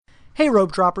Hey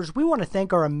Rope Droppers, we want to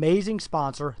thank our amazing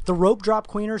sponsor, the Rope Drop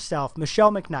Queen herself,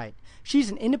 Michelle McKnight. She's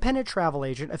an independent travel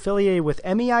agent affiliated with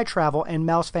MEI Travel and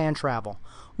Mouse Fan Travel.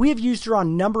 We have used her on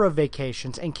a number of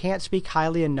vacations and can't speak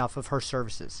highly enough of her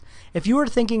services. If you are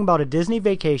thinking about a Disney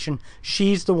vacation,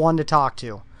 she's the one to talk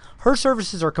to. Her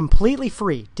services are completely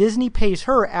free. Disney pays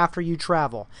her after you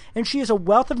travel, and she has a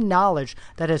wealth of knowledge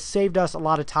that has saved us a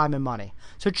lot of time and money.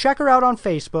 So check her out on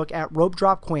Facebook at Rope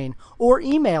Drop Queen or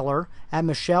email her at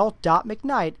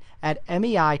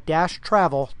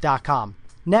michelle.mcknight@mei-travel.com.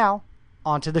 Now,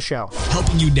 on to the show.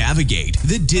 Helping you navigate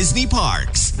the Disney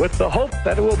parks with the hope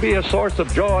that it will be a source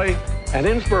of joy and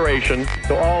inspiration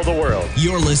to all the world.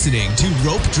 You're listening to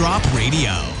Rope Drop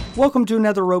Radio. Welcome to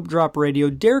another Rope Drop Radio.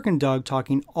 Derek and Doug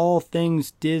talking all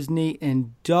things Disney.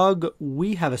 And Doug,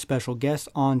 we have a special guest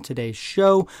on today's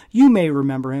show. You may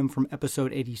remember him from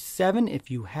episode 87. If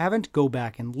you haven't, go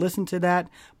back and listen to that.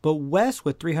 But Wes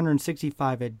with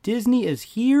 365 at Disney is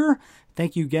here.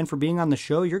 Thank you again for being on the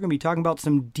show. You're going to be talking about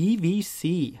some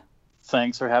DVC.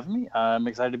 Thanks for having me. I'm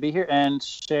excited to be here and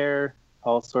share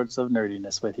all sorts of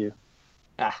nerdiness with you.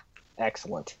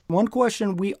 Excellent. One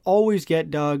question we always get,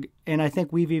 Doug, and I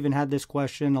think we've even had this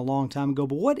question a long time ago,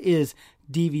 but what is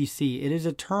DVC? It is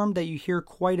a term that you hear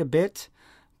quite a bit,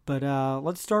 but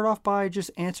let's start off by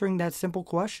just answering that simple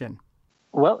question.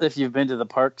 Well, if you've been to the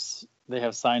parks, they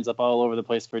have signs up all over the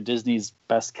place for Disney's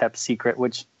best kept secret,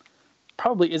 which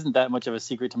probably isn't that much of a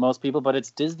secret to most people, but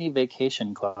it's Disney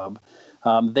Vacation Club.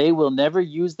 They will never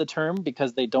use the term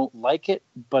because they don't like it,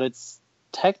 but it's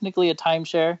technically a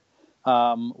timeshare.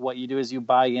 What you do is you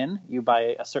buy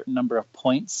a certain number of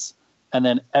points, and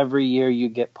then every year you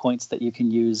get points that you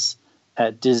can use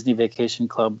at Disney Vacation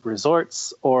Club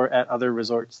resorts or at other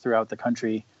resorts throughout the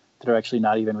country that are actually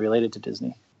not even related to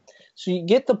Disney. So you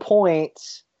get the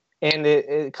points, and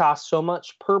it costs so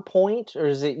much per point, or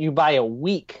is it you buy a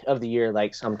week of the year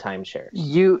like some timeshares?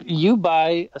 You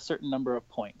buy a certain number of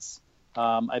points.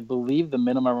 I believe the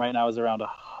minimum right now is around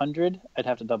 100. I'd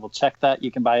have to double check that.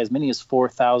 You can buy as many as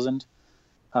 4,000.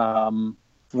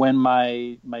 When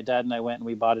my dad and I went and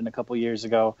we bought it a couple years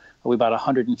ago, we bought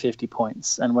 150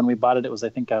 points. And when we bought it, it was, I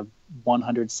think,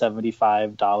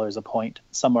 $175 a point,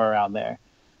 somewhere around there.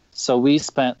 So we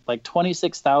spent like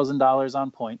 $26,000 on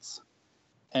points.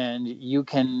 And you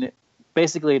can,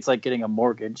 basically, it's like getting a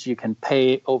mortgage. You can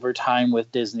pay over time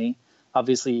with Disney.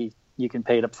 Obviously, you can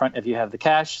pay it up front if you have the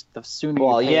cash. The sooner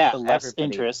you pay it, the less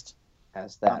interest.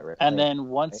 Has that right? And then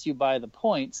once you buy the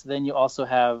points, then you also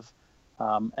have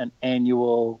an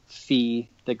annual fee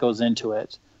that goes into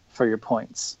it for your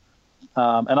points.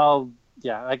 And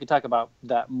I could talk about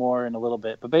that more in a little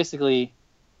bit. But basically,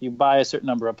 you buy a certain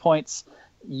number of points.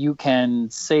 You can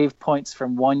save points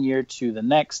from one year to the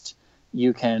next.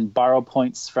 You can borrow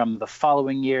points from the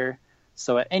following year.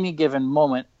 So at any given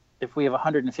moment, if we have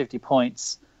 150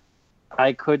 points,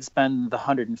 I could spend the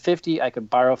 150. I could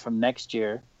borrow from next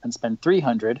year and spend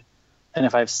 300. And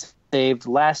if I've saved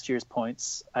last year's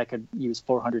points, I could use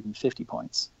 450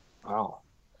 points. Wow.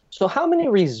 So how many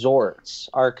resorts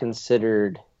are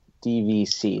considered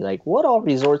DVC? Like, what all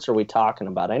resorts are we talking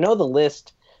about? I know the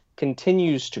list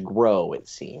continues to grow, it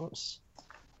seems.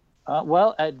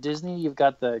 Well, at Disney, you've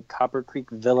got the Copper Creek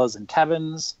Villas and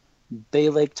Cabins, Bay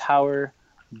Lake Tower,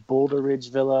 Boulder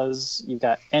Ridge Villas. You've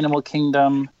got Animal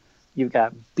Kingdom. You've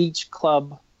got Beach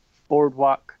Club,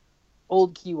 Boardwalk,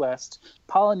 Old Key West,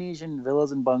 Polynesian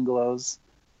Villas and Bungalows,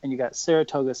 and you got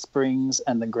Saratoga Springs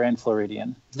and the Grand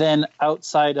Floridian. Then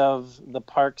outside of the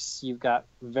parks, you've got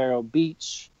Vero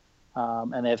Beach,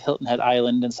 and they have Hilton Head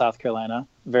Island in South Carolina.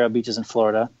 Vero Beach is in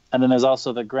Florida. And then there's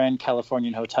also the Grand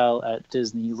Californian Hotel at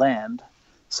Disneyland.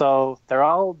 So they're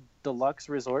all deluxe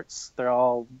resorts. They're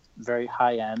all very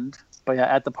high-end. But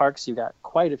yeah, at the parks, you've got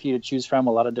quite a few to choose from,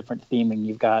 a lot of different theming.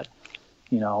 You've got,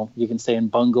 you can stay in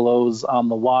bungalows on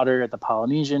the water at the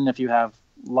Polynesian if you have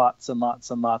lots and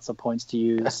lots and lots of points to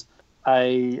use.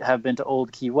 I have been to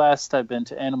Old Key West, I've been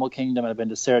to Animal Kingdom, and I've been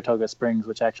to Saratoga Springs,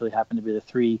 which actually happen to be the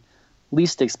three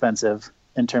least expensive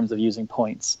in terms of using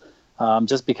points,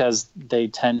 just because they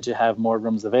tend to have more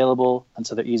rooms available, and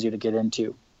so they're easier to get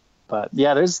into. But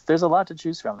yeah, there's a lot to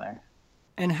choose from there.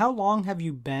 And how long have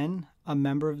you been a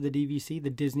member of the DVC, the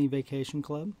Disney Vacation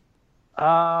Club?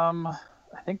 I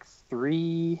think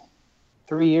three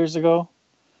years ago.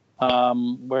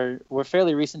 We're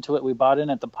fairly recent to it. We bought in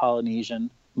at the Polynesian.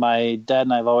 My dad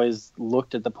and I have always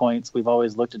looked at the points. We've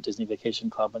always looked at Disney Vacation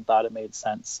Club and thought it made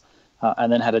sense.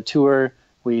 And then had a tour.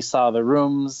 We saw the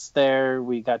rooms there.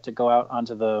 We got to go out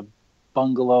onto the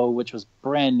bungalow, which was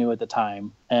brand new at the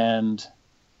time. And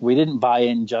we didn't buy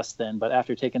in just then, but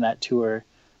after taking that tour,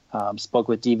 spoke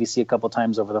with DVC a couple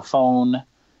times over the phone.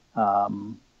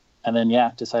 And then,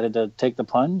 decided to take the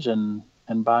plunge and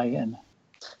buy in.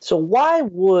 So why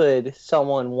would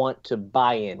someone want to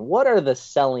buy in? What are the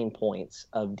selling points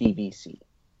of DVC?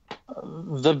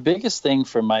 The biggest thing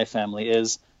for my family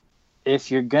is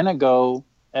if you're going to go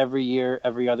every year,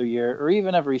 every other year, or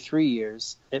even every 3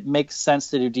 years, it makes sense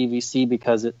to do DVC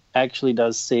because it actually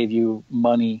does save you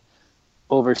money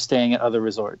over staying at other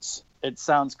resorts. It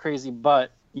sounds crazy,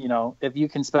 but, if you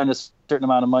can spend a certain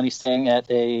amount of money staying at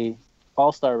a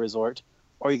all-star resort,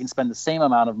 or you can spend the same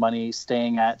amount of money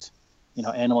staying at,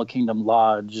 Animal Kingdom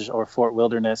Lodge or Fort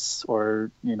Wilderness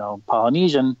or,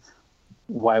 Polynesian,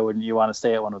 why wouldn't you want to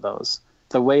stay at one of those?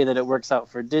 The way that it works out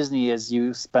for Disney is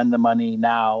you spend the money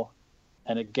now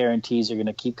and it guarantees you're going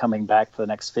to keep coming back for the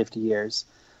next 50 years.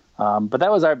 But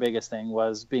that was our biggest thing,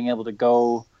 was being able to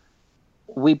go.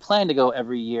 We plan to go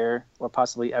every year or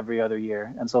possibly every other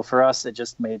year. And so for us, it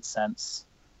just made sense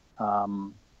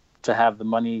to have the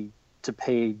money to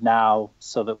pay now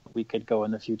so that we could go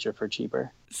in the future for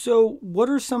cheaper. So what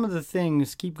are some of the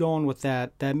things, keep going with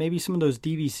that maybe some of those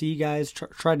DVC guys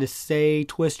try to say,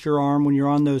 twist your arm when you're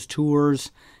on those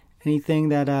tours? Anything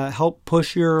that help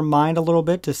push your mind a little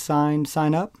bit to sign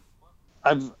up?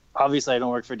 Obviously, I don't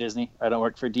work for Disney. I don't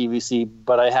work for DVC,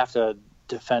 but I have to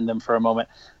defend them for a moment.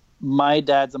 My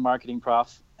dad's a marketing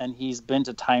prof, and he's been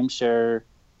to timeshare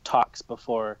talks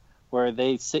before where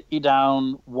they sit you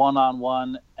down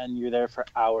one-on-one and you're there for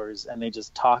hours and they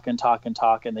just talk and talk and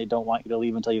talk and they don't want you to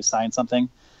leave until you've signed something.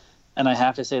 And I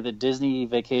have to say the Disney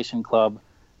Vacation Club,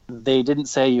 they didn't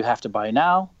say you have to buy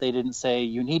now. They didn't say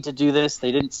you need to do this.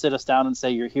 They didn't sit us down and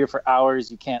say you're here for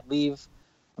hours, you can't leave.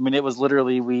 I mean, it was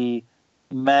literally, we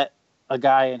met a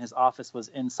guy and his office was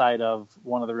inside of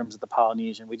one of the rooms at the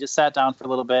Polynesian. We just sat down for a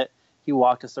little bit. He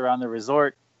walked us around the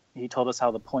resort. He told us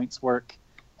how the points work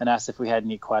and asked if we had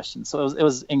any questions. So it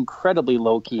was incredibly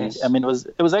low key. Nice. I mean,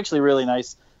 it was actually really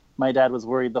nice. My dad was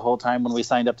worried the whole time when we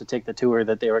signed up to take the tour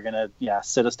that they were going to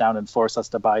sit us down and force us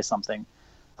to buy something.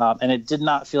 And it did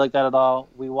not feel like that at all.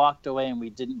 We walked away and we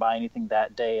didn't buy anything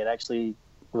that day. It actually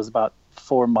was about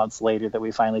 4 months later that we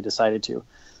finally decided to.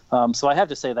 So I have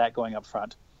to say that going up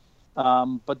front.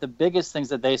 But the biggest things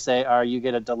that they say are you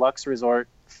get a deluxe resort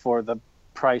for the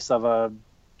price of a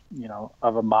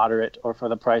moderate, or for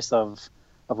the price of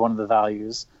one of the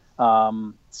values.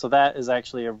 So that is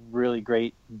actually a really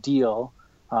great deal.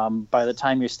 By the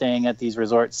time you're staying at these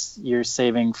resorts, you're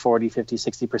saving 40, 50,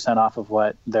 60% off of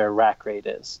what their rack rate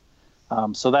is.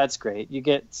 So that's great. You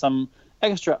get some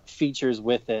extra features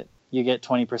with it. You get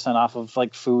 20% off of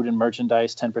like food and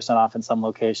merchandise, 10% off in some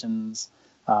locations.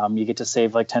 You get to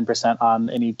save like 10% on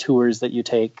any tours that you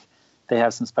take. They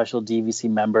have some special DVC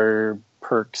member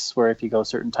perks where if you go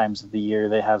certain times of the year,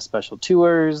 they have special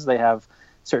tours. They have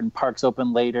certain parks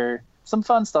open later, some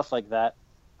fun stuff like that.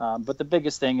 But the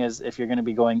biggest thing is if you're going to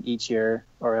be going each year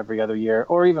or every other year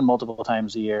or even multiple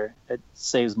times a year, it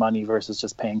saves money versus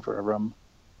just paying for a room.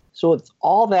 So with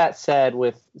all that said,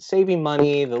 with saving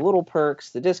money, the little perks,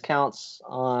 the discounts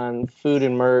on food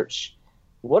and merch,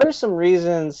 what are some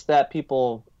reasons that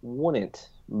people wouldn't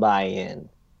buy in?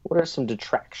 What are some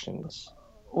detractions?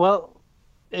 Well,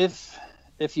 if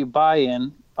you buy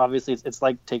in, obviously it's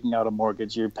like taking out a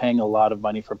mortgage. You're paying a lot of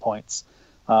money for points.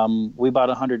 We bought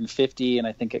 150, and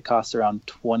I think it costs around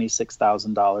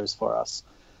 $26,000 for us.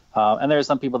 And there are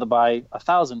some people that buy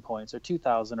 1,000 points or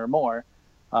 2,000 or more.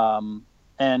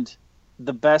 And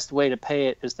the best way to pay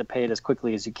it is to pay it as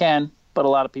quickly as you can. But a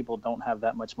lot of people don't have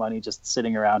that much money just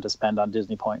sitting around to spend on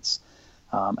Disney points.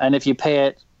 And if you pay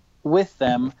it with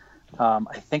them,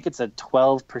 I think it's a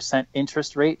 12%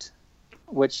 interest rate,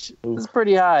 which is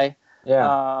pretty high.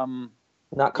 Yeah.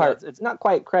 It's not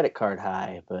quite credit card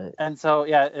high, but. And so,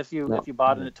 if you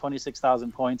bought it at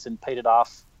 26,000 points and paid it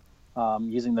off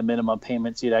using the minimum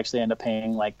payments, you'd actually end up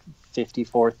paying like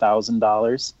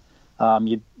 $54,000.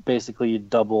 You'd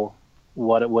double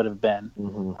what it would have been.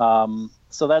 Mm-hmm.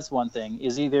 So that's one thing,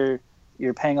 is either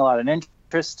you're paying a lot of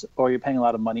interest or you're paying a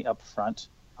lot of money up front.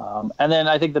 And then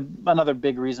I think another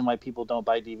big reason why people don't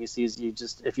buy DVC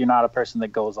is if you're not a person that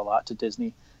goes a lot to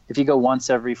Disney, if you go once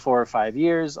every 4 or 5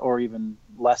 years or even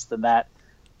less than that,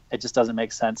 it just doesn't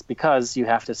make sense because you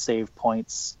have to save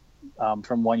points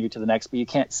from one year to the next, but you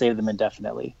can't save them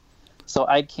indefinitely. So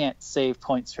I can't save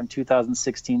points from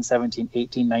 2016, 17,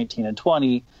 18, 19, and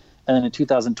 20, and then in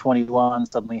 2021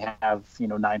 suddenly have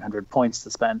 900 points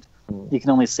to spend. You can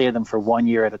only save them for 1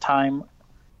 year at a time.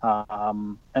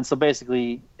 And so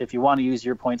basically, if you want to use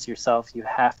your points yourself, you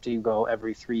have to go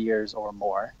every 3 years or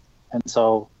more. And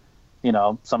so,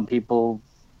 some people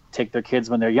take their kids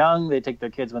when they're young, they take their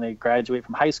kids when they graduate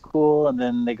from high school, and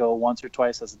then they go once or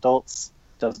twice as adults.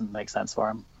 Doesn't make sense for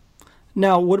them.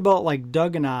 Now, what about like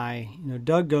Doug and I?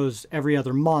 Doug goes every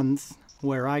other month,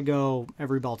 where I go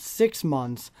every about 6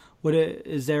 months.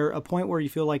 Is there a point where you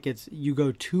feel like you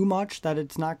go too much, that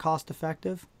it's not cost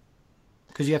effective?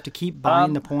 Because you have to keep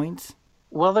buying the points?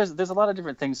 Well, there's a lot of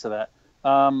different things to that.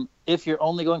 If you're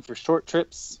only going for short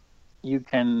trips, you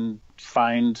can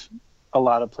find a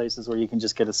lot of places where you can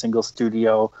just get a single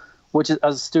studio, which is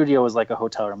a studio is like a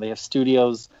hotel room. They have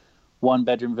studios,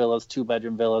 1-bedroom villas,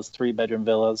 2-bedroom villas, 3-bedroom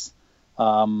villas.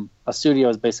 A studio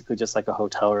is basically just like a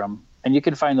hotel room, and you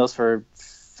can find those for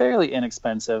fairly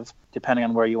inexpensive, depending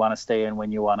on where you want to stay and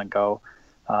when you want to go.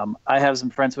 I have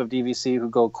some friends who have DVC who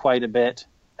go quite a bit,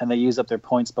 and they use up their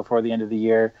points before the end of the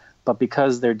year. But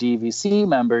because they're DVC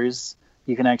members,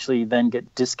 you can actually then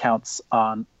get discounts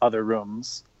on other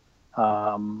rooms.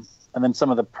 And then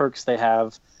some of the perks they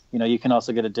have, you can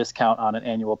also get a discount on an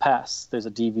annual pass. There's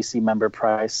a DVC member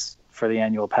price for the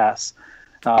annual pass.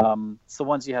 So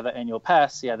once you have the annual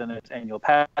pass, then there's annual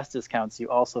pass discounts you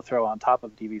also throw on top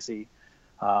of DVC.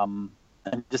 And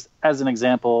just as an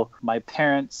example, my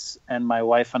parents and my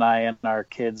wife and I and our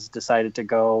kids decided to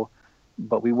go,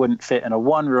 but we wouldn't fit in a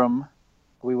 1-room.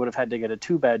 We would have had to get a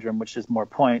 2-bedroom, which is more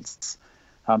points.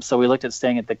 So we looked at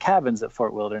staying at the cabins at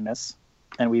Fort Wilderness,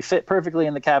 and we fit perfectly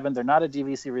in the cabin. They're not a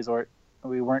DVC resort.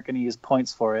 We weren't going to use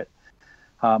points for it.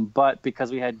 But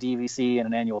because we had DVC and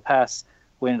an annual pass,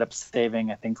 we ended up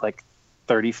saving, I think, like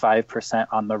 35%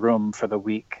 on the room for the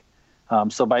week.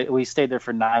 So we stayed there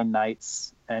for 9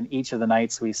 nights, and each of the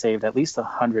nights we saved at least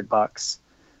 $100.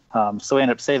 So we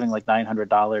ended up saving like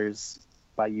 $900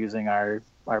 by using our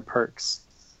perks.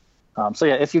 So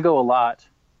if you go a lot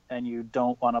and you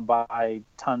don't want to buy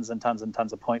tons and tons and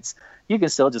tons of points, you can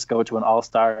still just go to an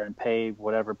All-Star and pay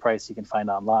whatever price you can find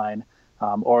online.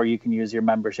 Or you can use your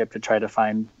membership to try to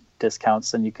find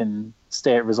discounts, and you can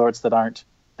stay at resorts that aren't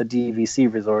the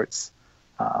DVC resorts.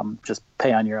 Just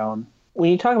pay on your own.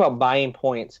 When you talk about buying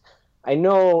points, I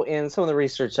know in some of the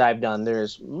research I've done,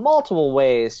 there's multiple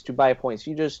ways to buy points.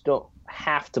 You just don't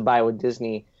have to buy with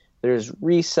Disney. There's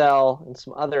resell and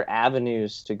some other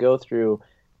avenues to go through.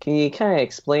 Can you kind of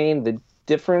explain the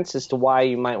difference as to why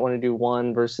you might want to do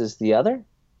one versus the other?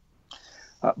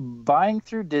 Buying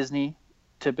through Disney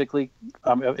typically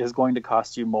is going to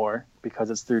cost you more because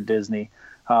it's through Disney.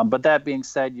 But that being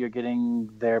said, you're getting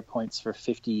their points for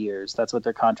 50 years. That's what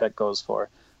their contract goes for,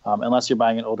 unless you're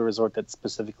buying an older resort that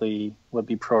specifically would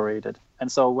be prorated.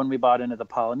 And so when we bought into the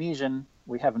Polynesian,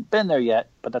 we haven't been there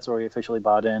yet, but that's where we officially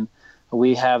bought in.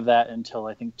 We have that until,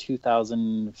 I think,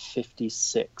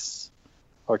 2056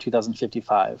 or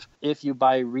 2055. If you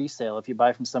buy resale, if you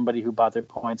buy from somebody who bought their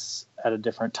points at a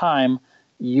different time,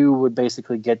 you would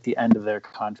basically get the end of their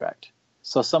contract.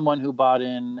 So someone who bought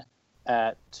in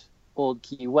at Old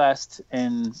Key West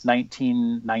in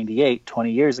 1998,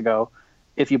 20 years ago,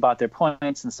 if you bought their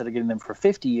points, instead of getting them for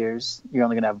 50 years, you're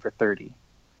only going to have them for 30.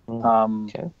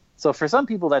 Okay. So for some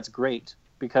people, that's great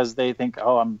because they think,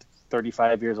 I'm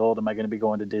 35 years old. Am I going to be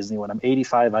going to Disney when I'm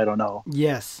 85? I don't know.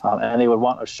 Yes. And they would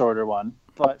want a shorter one.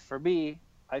 But for me,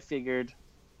 I figured,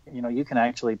 you can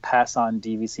actually pass on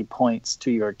DVC points to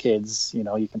your kids.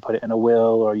 You can put it in a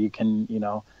will, or you can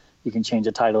change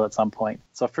a title at some point.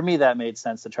 So for me, that made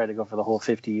sense to try to go for the whole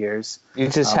 50 years. You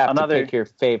just have to pick your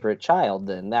favorite child,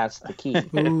 then. That's the key.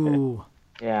 Ooh.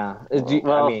 Yeah.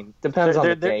 Depends on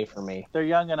the day for me. They're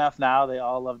young enough now. They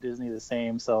all love Disney the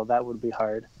same, so that would be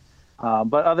hard.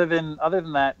 But other than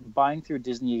that, buying through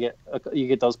Disney, you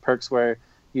get those perks where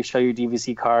you show your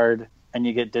DVC card and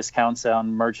you get discounts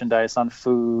on merchandise, on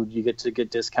food. You get to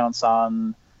get discounts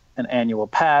on an annual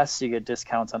pass. You get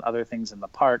discounts on other things in the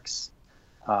parks.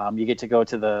 You get to go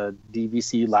to the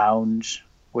DVC Lounge,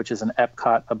 which is an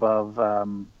Epcot above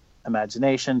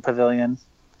Imagination Pavilion.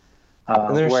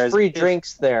 And there's free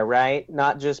drinks there, right?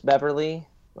 Not just Beverly,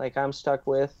 like I'm stuck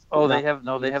with. Oh, they have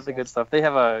the good stuff. They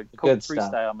have a Coke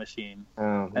Freestyle machine.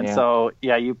 So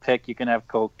you pick. You can have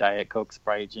Coke, Diet Coke,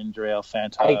 Sprite, Ginger Ale,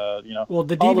 Fanta. Well,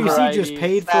 the DVC just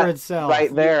paid for itself.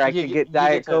 Right there, I could get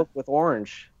Diet Coke with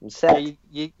orange. You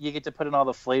get to put in all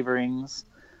the flavorings.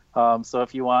 So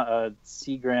if you want a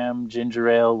Seagram ginger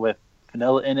ale with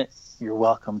vanilla in it, you're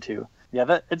welcome to.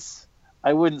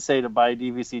 I wouldn't say to buy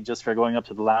DVC just for going up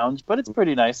to the lounge, but it's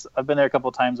pretty nice. I've been there a couple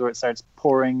of times where it starts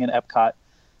pouring in Epcot,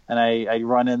 and I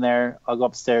run in there. I'll go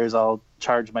upstairs. I'll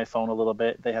charge my phone a little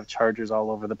bit. They have chargers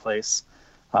all over the place.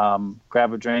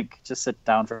 Grab a drink, just sit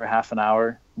down for half an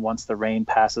hour. Once the rain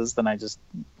passes, then I just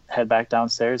head back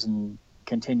downstairs and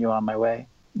continue on my way.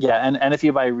 Yeah, and if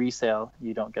you buy resale,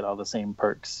 you don't get all the same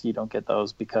perks. You don't get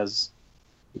those because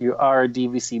you are a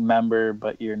DVC member,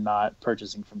 but you're not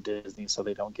purchasing from Disney, so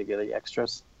they don't give you the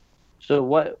extras. So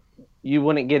what you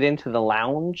wouldn't get into the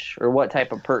lounge, or what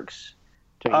type of perks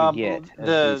do you get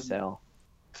as you sell?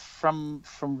 From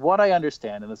what I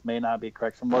understand, and this may not be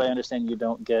correct, from what I understand, you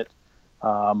don't get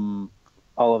all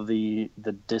of the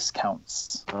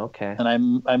discounts. Okay.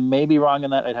 And I may be wrong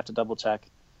in that. I'd have to double check.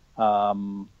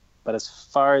 But as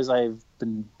far as I've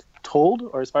been told,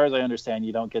 or as far as I understand,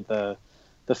 you don't get the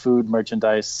food,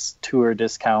 merchandise, tour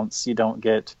discounts. You don't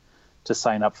get to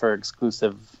sign up for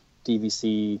exclusive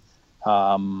DVC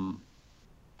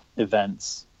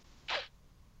events,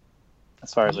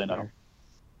 as far as I know.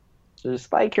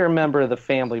 Just like you're a member of the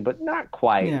family, but not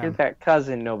quite. Yeah. You're that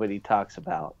cousin nobody talks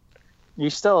about. You're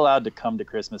still allowed to come to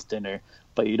Christmas dinner,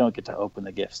 but you don't get to open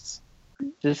the gifts.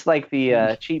 Just like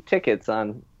the cheap tickets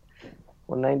on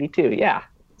 192. Yeah,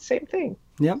 same thing.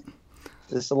 Yep.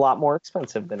 This is a lot more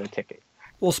expensive than a ticket.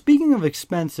 Well, speaking of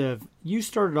expensive, you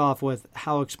started off with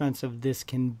how expensive this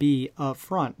can be up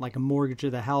front, like a mortgage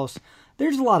of the house.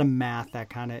 There's a lot of math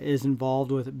that kind of is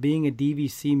involved with being a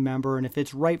DVC member, and if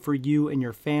it's right for you and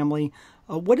your family,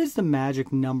 what is the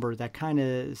magic number that kind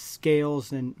of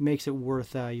scales and makes it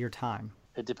worth your time?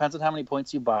 It depends on how many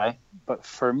points you buy, but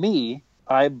for me,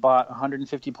 I bought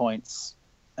 150 points,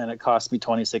 and it cost me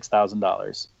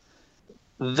 $26,000.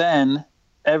 Then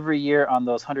every year on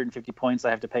those 150 points, I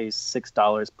have to pay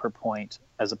 $6 per point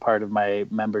as a part of my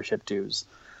membership dues.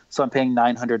 So I'm paying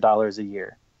 $900 a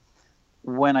year.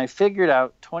 When I figured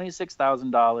out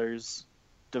 $26,000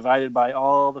 divided by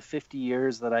all the 50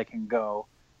 years that I can go,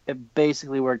 it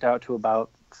basically worked out to about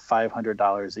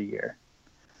 $500 a year.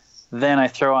 Then I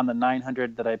throw on the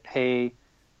 $900 that I pay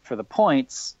for the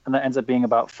points, and that ends up being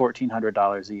about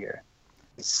 $1,400 a year.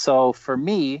 So for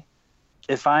me,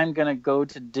 if I'm going to go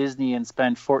to Disney and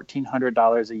spend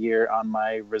 $1,400 a year on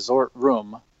my resort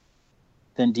room,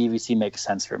 then DVC makes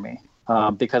sense for me.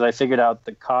 Because I figured out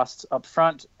the costs up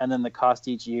front and then the cost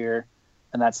each year,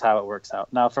 and that's how it works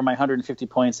out. Now, for my 150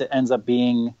 points, it ends up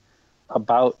being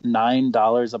about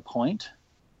 $9 a point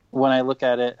when I look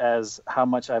at it as how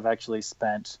much I've actually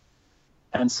spent.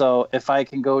 And so if I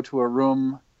can go to a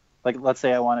room, like let's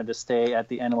say I wanted to stay at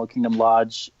the Animal Kingdom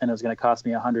Lodge and it was going to cost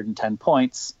me 110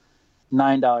 points,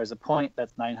 $9 a point,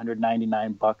 that's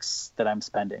 $999 that I'm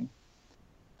spending.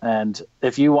 And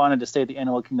if you wanted to stay at the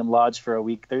Animal Kingdom Lodge for a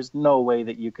week, there's no way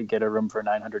that you could get a room for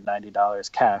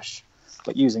 $990 cash.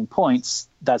 But using points,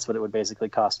 that's what it would basically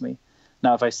cost me.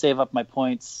 Now, if I save up my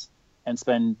points and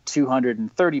spend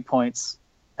 230 points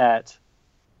at,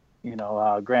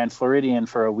 Grand Floridian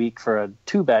for a week for a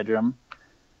 2-bedroom,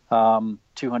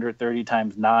 230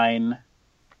 times 9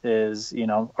 is,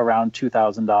 around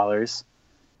 $2,000.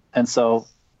 And so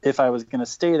if I was going to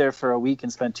stay there for a week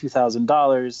and spend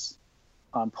 $2,000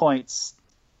 on points,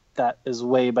 that is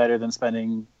way better than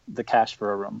spending the cash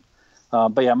for a room.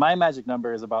 But yeah, my magic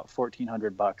number is about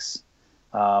 $1,400.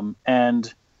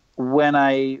 And when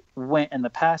I went in the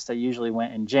past, I usually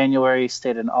went in January,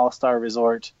 stayed at an all-star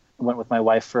resort, went with my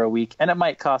wife for a week, and it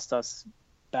might cost us,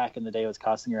 back in the day, it was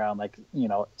costing around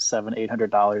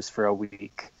 $700-800 for a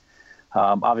week.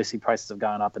 Obviously, prices have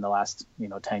gone up in the last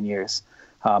 10 years.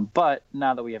 But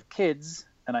now that we have kids,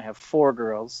 and I have 4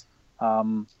 girls,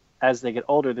 as they get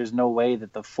older, there's no way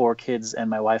that the 4 kids and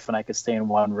my wife and I could stay in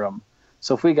one room.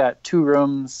 So if we got 2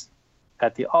 rooms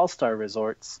at the all-star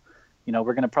resorts, we're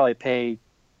going to probably pay,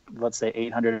 let's say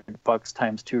 $800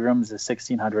 times 2 rooms is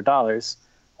 $1,600.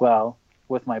 Well,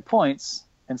 with my points,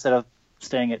 instead of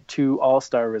staying at 2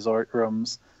 all-star resort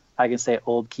rooms, I can stay at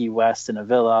Old Key West in a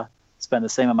villa, spend the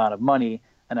same amount of money,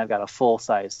 and I've got a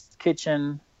full-sized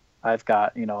kitchen. I've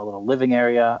got, a little living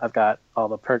area. I've got all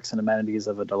the perks and amenities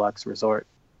of a deluxe resort.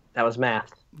 That was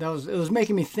math. It was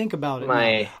making me think about it.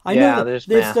 I know there's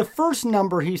math. It's the first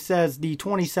number he says, the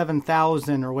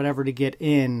 27,000 or whatever to get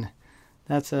in.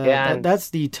 That's that's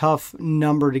the tough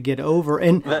number to get over,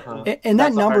 and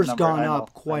that number's gone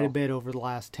up quite a bit over the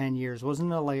last 10 years,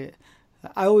 wasn't it? Like,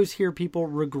 I always hear people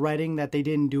regretting that they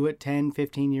didn't do it 10,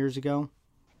 15 years ago.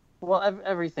 Well,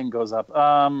 everything goes up.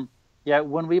 Yeah,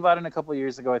 when we bought in a couple of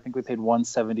years ago, I think we paid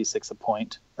 $176 a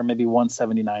point, or maybe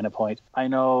 $179 a point. I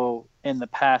know in the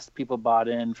past people bought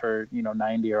in for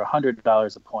 $90 or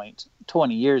 $100 a point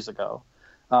 20 years ago.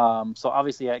 So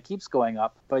obviously, it keeps going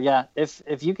up. But yeah,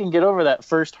 if you can get over that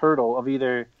first hurdle of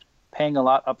either paying a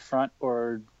lot up front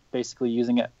or basically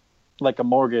using it like a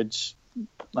mortgage,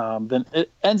 then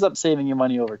it ends up saving you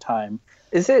money over time.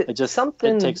 Is it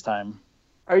It takes time.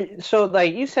 So,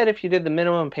 like you said, if you did the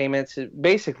minimum payments, it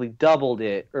basically doubled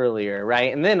it earlier,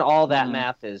 right? And then all that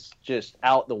math is just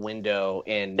out the window.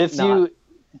 And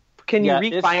can you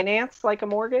refinance like a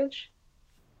mortgage?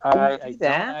 I don't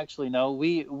actually know.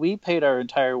 We paid our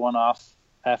entire one off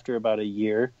after about a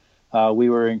year. We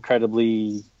were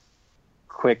incredibly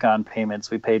quick on payments.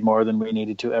 We paid more than we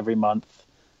needed to every month,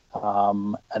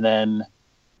 and then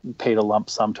paid a lump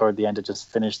sum toward the end to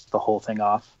just finish the whole thing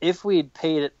off. If we'd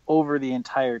paid it over the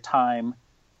entire time,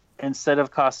 instead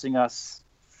of costing us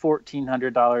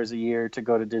 $1,400 a year to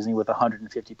go to Disney with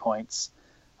 150 points,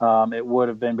 it would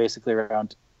have been basically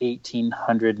around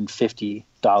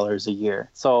 $1,850 a year.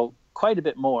 So quite a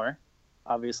bit more,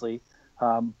 obviously.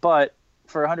 But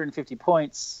for 150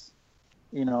 points,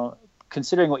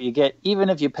 considering what you get, even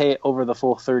if you pay it over the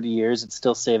full 30 years, it's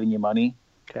still saving you money.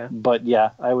 Okay. But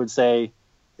yeah, I would say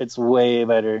it's way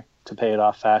better to pay it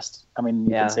off fast. I mean,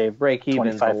 you can save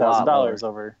 $25,000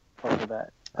 over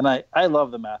that. And I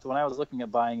love the math. When I was looking at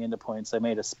buying into points, I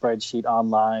made a spreadsheet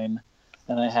online,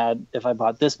 and I had, if I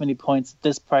bought this many points at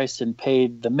this price and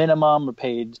paid the minimum, or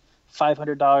paid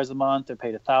 $500 a month, or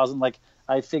paid $1,000, like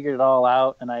I figured it all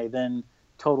out, and I then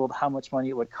totaled how much money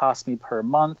it would cost me per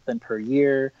month and per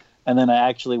year. And then I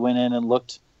actually went in and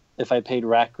looked if I paid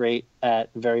rack rate at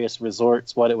various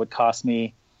resorts, what it would cost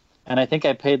me. And I think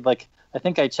I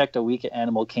checked a week at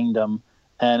Animal Kingdom,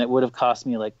 and it would have cost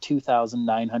me like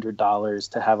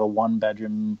 $2,900 to have a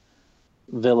 1-bedroom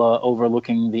villa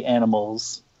overlooking the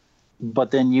animals.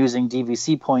 But then using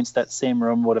DVC points, that same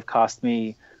room would have cost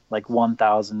me like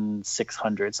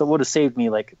 $1,600. So it would have saved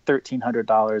me like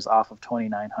 $1,300 off of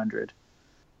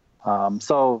 $2,900.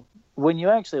 So when you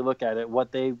actually look at it,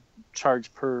 what they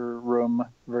charge per room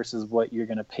versus what you're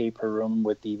going to pay per room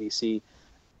with DVC,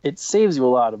 it saves you a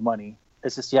lot of money.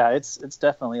 It's just, it's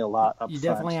definitely a lot up You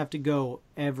front. definitely have to go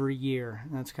every year.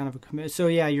 That's kind of a commitment. So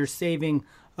yeah, you're saving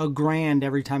 $1,000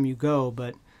 every time you go,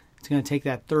 but it's going to take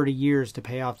that 30 years to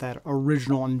pay off that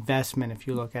original investment if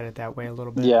you look at it that way a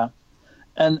little bit. Yeah.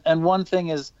 And one thing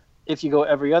is, if you go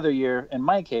every other year, in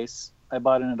my case, I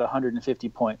bought in at 150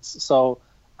 points. So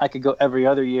I could go every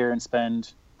other year and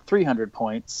spend 300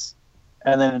 points.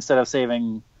 And then instead of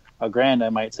saving $1,000, I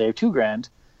might save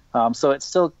 $2,000. So it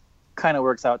still kind of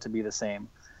works out to be the same.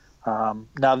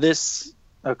 Now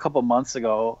a couple months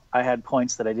ago, I had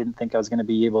points that I didn't think I was going to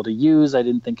be able to use. I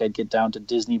didn't think I'd get down to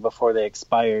Disney before they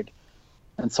expired.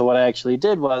 And so what I actually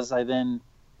did was I then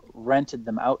rented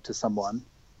them out to someone.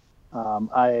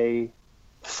 I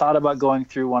thought about going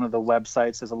through one of the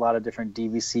websites. There's a lot of different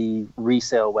DVC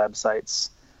resale websites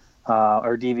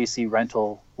or DVC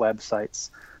rental websites.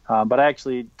 But I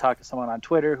actually talked to someone on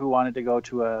Twitter who wanted to go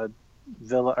to a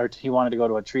villa, or he wanted to go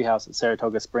to a treehouse at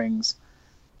Saratoga Springs.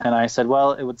 And I said,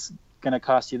 well, it was going to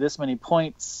cost you this many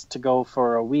points to go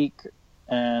for a week,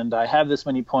 and I have this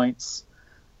many points.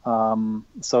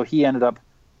 So he ended up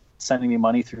sending me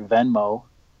money through Venmo,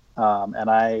 and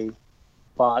I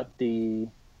bought the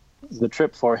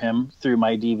trip for him through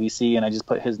my DVC, and I just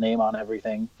put his name on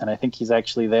everything. And I think he's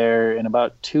actually there in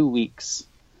about 2 weeks.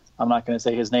 I'm not going to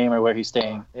say his name or where he's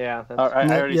staying. Yeah, I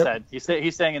already said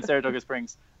he's staying in Saratoga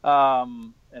Springs, in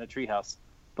a treehouse.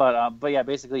 But yeah,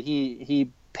 basically he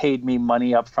paid me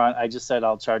money up front. I just said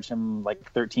I'll charge him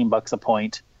like $13 a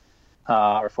point,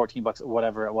 or $14,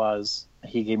 whatever it was.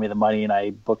 He gave me the money, and I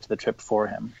booked the trip for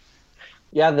him.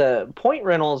 Yeah, the point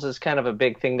rentals is kind of a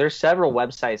big thing. There's several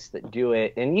websites that do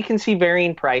it, and you can see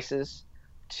varying prices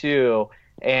too.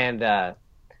 And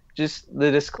just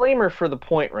the disclaimer for the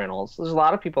point rentals, there's a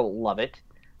lot of people that love it,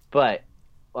 but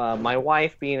my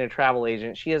wife being a travel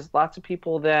agent, she has lots of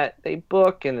people that they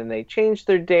book and then they change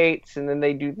their dates and then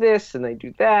they do this and they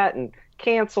do that and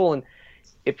cancel. And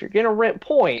if you're going to rent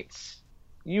points,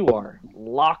 you are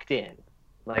locked in.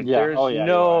 Like there's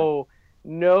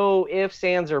no ifs,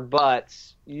 ands, or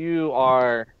buts. You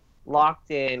are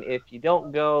locked in. If you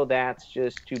don't go, that's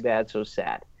just too bad, so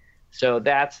sad. So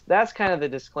that's kind of the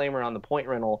disclaimer on the point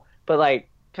rental. But like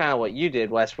kind of what you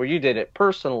did, Wes, where you did it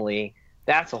personally,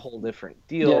 that's a whole different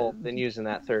deal than using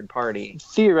that third party.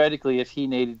 Theoretically, if he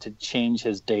needed to change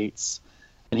his dates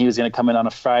and he was going to come in on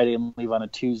a Friday and leave on a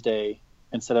Tuesday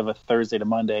instead of a Thursday to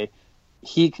Monday,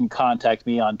 he can contact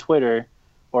me on Twitter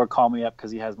or call me up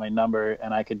because he has my number,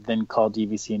 and I could then call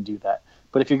DVC and do that.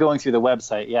 But if you're going through the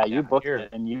website, you booked it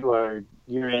and you're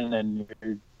in and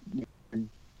you're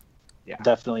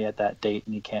definitely at that date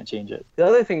and you can't change it. The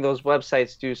other thing those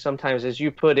websites do sometimes is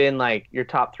you put in like your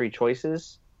top 3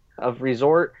 choices of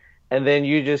resort, and then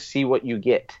you just see what you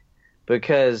get.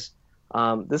 Because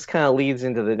this kind of leads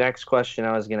into the next question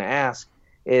I was going to ask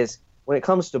is when it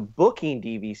comes to booking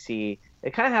DVC,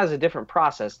 it kind of has a different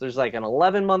process. There's like an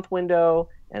 11-month window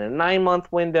and a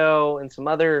 9-month window and some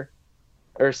other,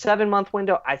 or 7-month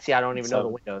window. I don't even know the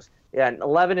windows. Yeah,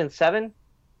 11 and 7.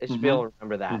 I should be able to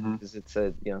remember that because it's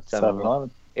a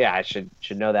 7-11. Yeah, I should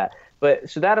know that.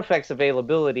 But so that affects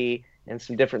availability and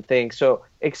some different things. So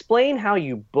explain how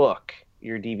you book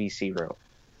your DVC room.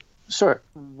 Sure.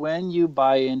 When you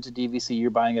buy into DVC,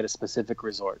 you're buying at a specific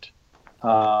resort.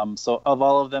 So of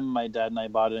all of them, my dad and I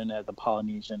bought in at the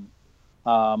Polynesian,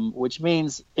 which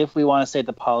means if we want to stay at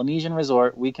the Polynesian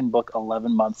resort, we can book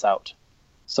 11 months out.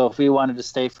 So if we wanted to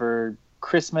stay for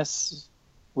Christmas,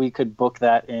 we could book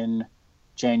that in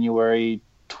January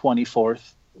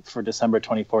 24th for December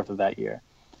 24th of that year.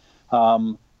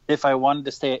 If I wanted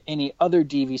to stay at any other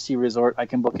DVC resort, I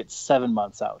can book it 7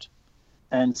 months out.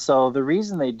 And so the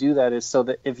reason they do that is so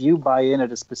that if you buy in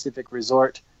at a specific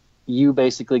resort, you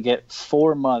basically get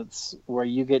 4 months where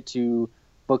you get to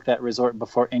book that resort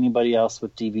before anybody else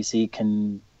with DVC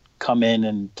can come in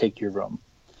and take your room.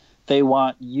 They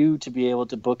want you to be able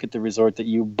to book at the resort that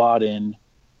you bought in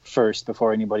first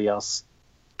before anybody else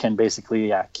can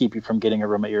basically keep you from getting a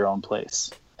room at your own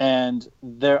place. And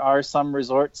there are some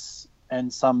resorts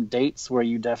and some dates where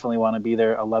you definitely want to be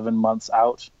there 11 months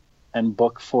out and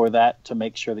book for that to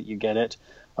make sure that you get it.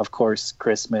 Of course,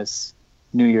 Christmas,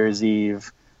 New Year's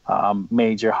Eve,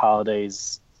 major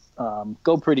holidays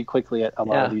go pretty quickly at a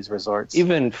lot of these resorts.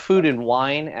 Even food and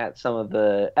wine at some of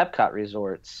the Epcot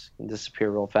resorts can disappear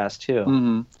real fast too.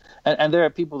 Mm-hmm. And there are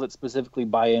people that specifically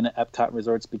buy in at Epcot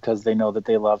resorts because they know that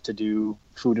they love to do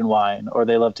food and wine or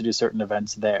they love to do certain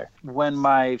events there. When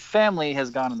my family has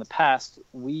gone in the past,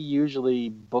 we usually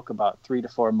book about 3 to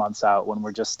 4 months out when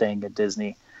we're just staying at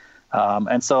Disney.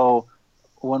 And so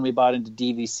when we bought into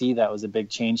DVC, that was a big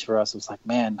change for us. It was like,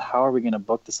 man, how are we going to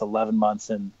book this 11 months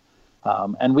in?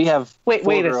 And we have wait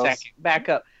a second, back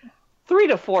up. 3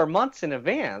 to 4 months in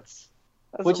advance,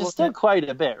 which is still quite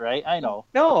a bit, right? I know.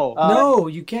 No,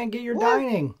 you can't get your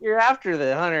dining. You're after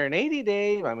the 180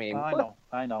 day. I mean,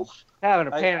 I know. Having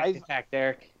a panic attack,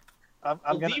 Derek.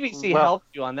 DVC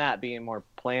helped you on that, being more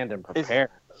planned and prepared.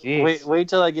 Wait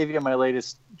till I give you my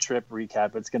latest trip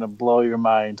recap. It's going to blow your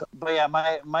mind. But yeah,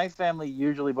 my family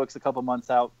usually books a couple months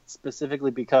out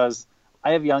specifically because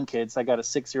I have young kids. I got a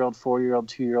 6-year-old, 4-year-old,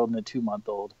 2-year-old, and a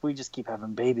 2-month-old. We just keep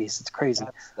having babies. It's crazy.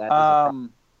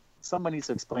 Somebody needs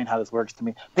to explain how this works to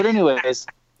me. But anyways,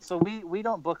 so we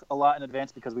don't book a lot in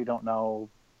advance because we don't know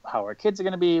how our kids are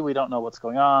going to be. We don't know what's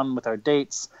going on with our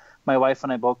dates. My wife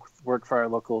and I both work for our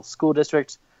local school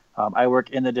district. I work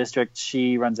in the district.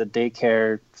 She runs a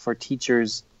daycare for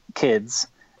teachers' kids.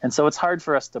 And so it's hard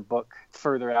for us to book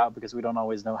further out because we don't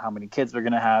always know how many kids we're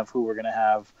going to have, who we're going to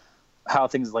have, how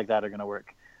things like that are going to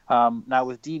work. Now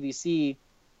with DVC,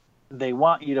 they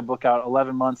want you to book out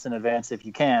 11 months in advance if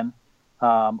you can,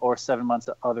 or 7 months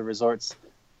at other resorts.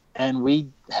 And we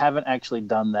haven't actually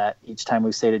done that each time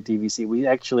we've stayed at DVC. We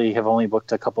actually have only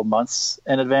booked a couple months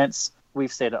in advance.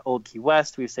 We've stayed at Old Key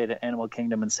West, we've stayed at Animal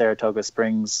Kingdom and Saratoga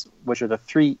Springs, which are the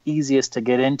 3 easiest to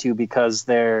get into because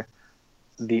they're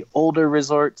the older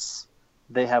resorts.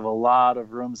 They have a lot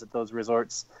of rooms at those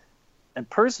resorts. And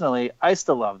personally, I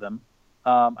still love them.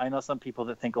 I know some people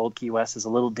that think Old Key West is a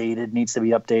little dated, needs to be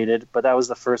updated, but that was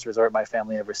the first resort my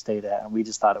family ever stayed at, and we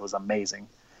just thought it was amazing.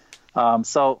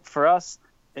 So for us,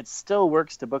 it still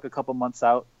works to book a couple months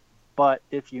out, but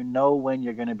if you know when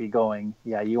you're going to be going,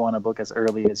 you want to book as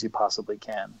early as you possibly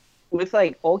can. With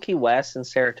like Old Key West and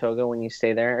Saratoga, when you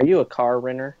stay there, are you a car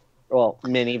renter? Well,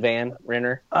 minivan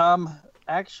renter?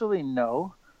 Actually,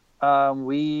 no.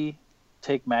 We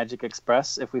take Magic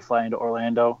Express if we fly into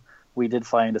Orlando. We did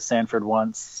fly into Sanford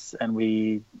once, and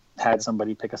we had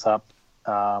somebody pick us up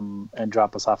and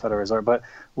drop us off at a resort. But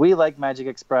we like Magic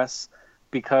Express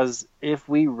because if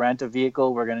we rent a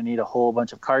vehicle, we're going to need a whole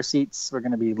bunch of car seats. We're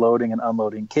going to be loading and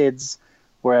unloading kids.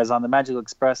 Whereas on the Magical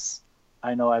Express,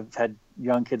 I know I've had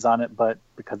young kids on it, but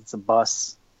because it's a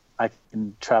bus, I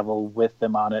can travel with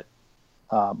them on it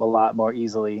a lot more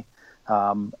easily.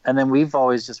 And then we've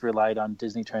always just relied on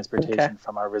Disney transportation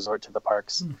from our resort to the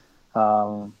parks.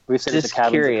 We've stayed at the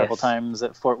cabins a couple times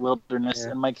at Fort Wilderness,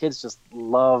 and my kids just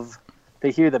love. They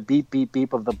hear the beep, beep,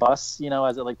 beep of the bus,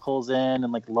 as it like pulls in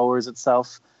and like lowers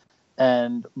itself.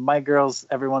 And my girls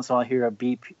every once in a while hear a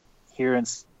beep here in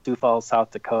Sioux Falls,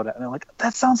 South Dakota, and they're like,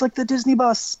 "That sounds like the Disney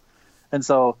bus." And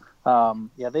so,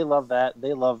 they love that.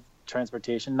 They love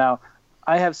transportation. Now,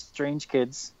 I have strange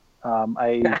kids.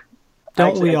 I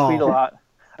tweet a lot.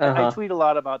 I tweet a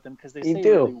lot about them because they say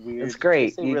really weird. It's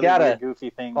great. You really gotta goofy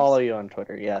things. Follow you on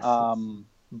Twitter. Yes.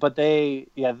 But they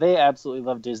absolutely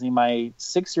love Disney. My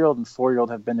 6-year-old and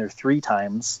 4-year-old have been there 3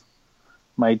 times.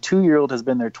 My 2-year-old has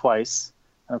been there twice,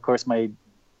 and of course my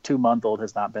 2-month-old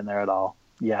has not been there at all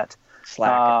yet.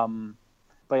 Slack.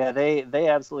 But they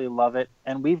absolutely love it,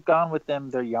 and we've gone with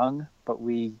them. They're young, but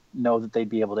we know that they'd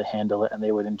be able to handle it, and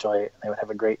they would enjoy it. And they would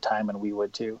have a great time, and we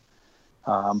would too.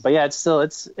 But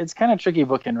it's kind of tricky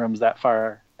booking rooms that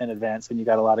far in advance when you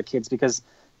got a lot of kids because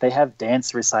they have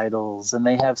dance recitals and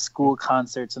they have school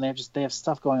concerts and they have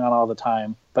stuff going on all the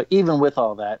time. But even with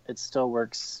all that, it still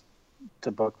works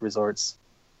to book resorts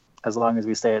as long as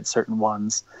we stay at certain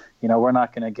ones. You know, we're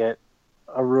not going to get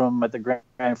a room at the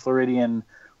Grand Floridian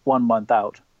 1 month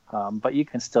out, but you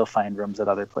can still find rooms at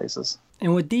other places.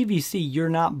 And with DVC, you're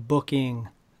not booking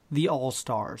the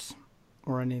All-Stars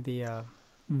or any of the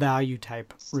value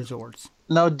type resorts.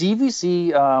 No,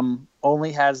 DVC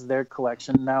only has their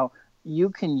collection. Now,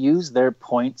 you can use their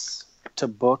points to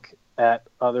book at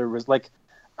other, like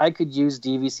I could use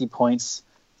DVC points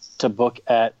to book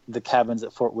at the cabins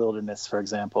at Fort Wilderness, for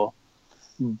example,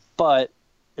 but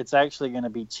it's actually going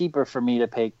to be cheaper for me to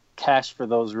pay cash for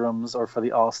those rooms or for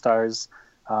the All-Stars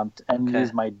and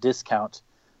use my discount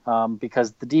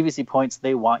because the DVC points,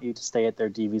 they want you to stay at their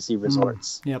DVC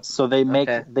resorts. Yep. So they make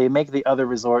the other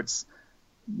resorts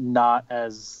not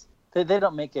as they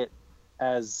don't make it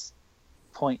as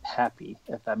point happy,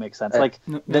 if that makes sense.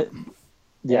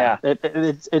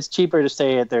 It's cheaper to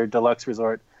stay at their deluxe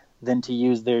resort than to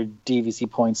use their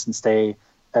DVC points and stay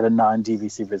at a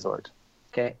non-DVC resort.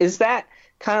 Okay. Is that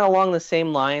kind of along the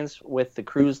same lines with the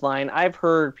cruise line? I've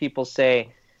heard people say,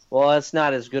 well, it's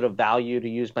not as good a value to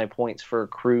use my points for a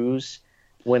cruise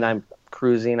when I'm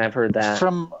cruising. I've heard that.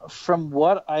 From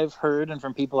what I've heard and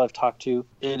from people I've talked to,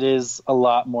 it is a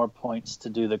lot more points to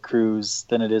do the cruise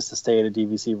than it is to stay at a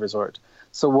DVC resort.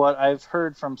 So what I've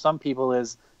heard from some people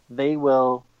is they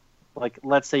will, like,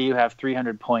 let's say you have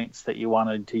 300 points that you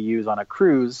wanted to use on a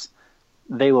cruise,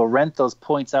 they will rent those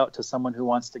points out to someone who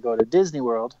wants to go to Disney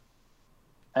World,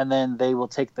 and then they will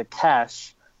take the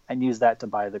cash and use that to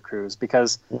buy the cruise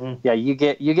because you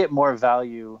get more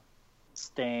value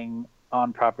staying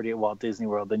on property at Walt Disney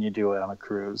World than you do it on a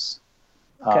cruise.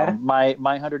 Okay. My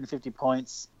 150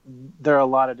 points, there are a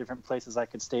lot of different places I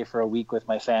could stay for a week with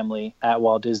my family at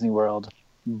Walt Disney World,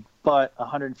 but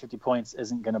 150 points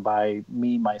isn't going to buy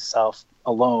me, myself,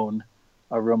 alone,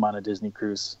 a room on a Disney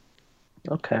cruise.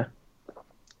 Okay.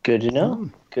 Good to know.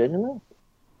 Good to know.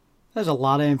 There's a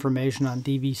lot of information on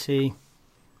DVC.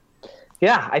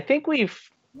 Yeah, I think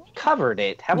we've covered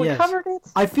it. Have we covered it?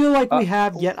 I feel like we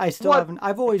have, yet I still haven't.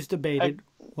 I've always debated.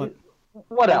 What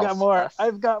else?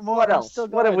 I've got more. What else?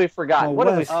 What have we forgotten? What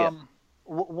have we skipped?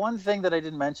 One thing that I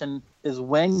didn't mention is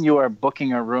when you are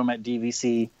booking a room at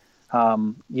DVC,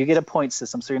 you get a point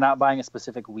system. So you're not buying a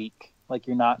specific week. Like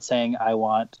you're not saying, I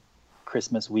want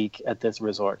Christmas week at this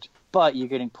resort. But you're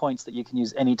getting points that you can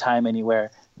use anytime,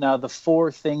 anywhere. Now, the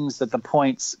 4 things that the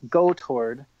points go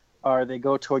toward are they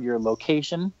go toward your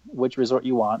location, which resort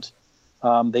you want.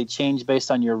 They change based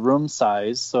on your room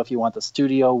size. So if you want the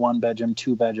studio, 1 bedroom,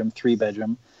 2 bedroom, 3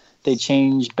 bedroom, they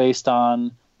change based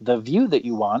on the view that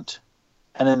you want.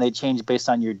 And then they change based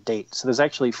on your date. So there's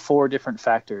actually 4 different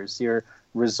factors: your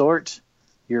resort,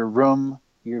 your room,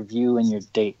 your view, and your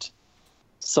date.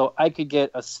 So I could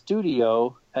get a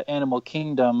studio at Animal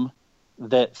Kingdom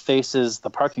that faces the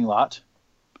parking lot,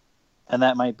 and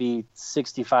that might be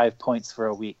 65 points for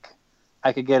a week.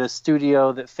 I could get a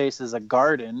studio that faces a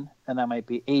garden, and that might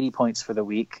be 80 points for the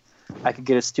week. I could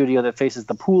get a studio that faces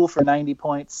the pool for 90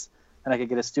 points, and I could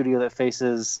get a studio that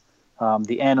faces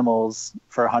the animals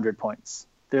for 100 points.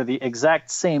 They're the exact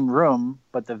same room,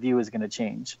 but the view is going to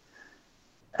change.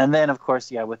 And then, of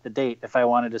course, with the date, if I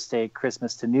wanted to stay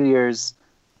Christmas to New Year's,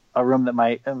 a room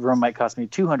might cost me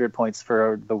 200 points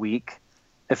for the week.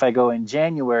 If I go in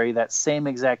January, that same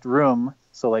exact room,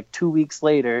 so like 2 weeks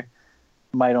later,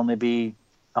 might only be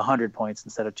 100 points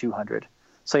instead of 200.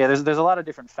 So there's a lot of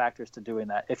different factors to doing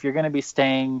that. If you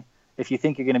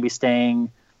think you're going to be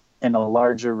staying in a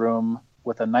larger room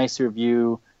with a nicer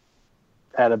view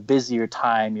at a busier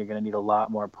time, you're going to need a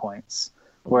lot more points.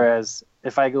 Whereas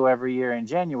if I go every year in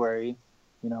January,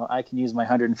 I can use my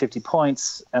 150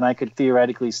 points and I could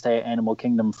theoretically stay at Animal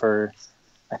Kingdom for,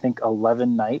 I think,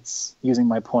 11 nights using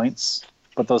my points.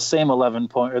 But those same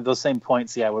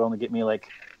points, would only get me like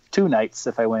 2 nights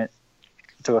if I went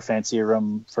to a fancier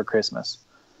room for Christmas.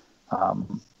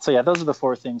 Those are the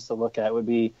 4 things to look at. Would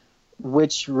be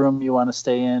which room you want to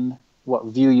stay in, what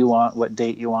view you want, what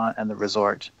date you want, and the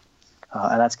resort.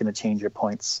 And that's going to change your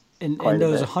points. And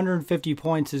those 150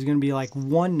 points is going to be like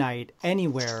 1 night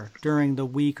anywhere during the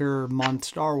week or month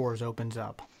Star Wars opens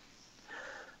up.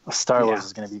 Star Wars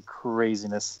is going to be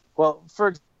craziness. Well,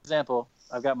 for example,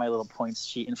 I've got my little points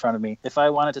sheet in front of me. If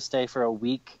I wanted to stay for a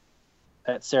week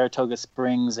at Saratoga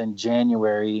Springs in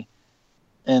January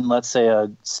in, let's say,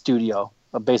 a studio,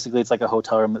 basically it's like a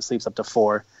hotel room that sleeps up to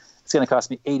 4, it's going to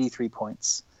cost me 83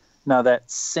 points. Now,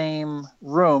 that same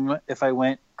room, if I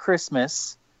went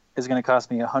Christmas, is going to cost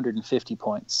me 150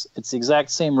 points. It's the exact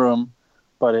same room,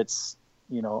 but it's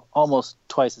almost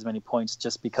twice as many points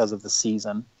just because of the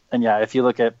season. And yeah, if you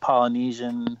look at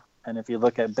Polynesian and if you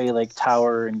look at Bay Lake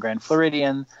Tower and Grand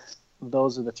Floridian,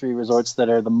 those are the 3 resorts that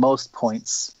are the most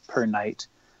points per night,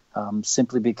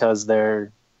 simply because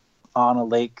they're on a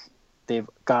lake. They've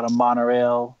got a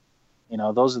monorail.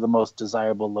 Those are the most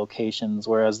desirable locations,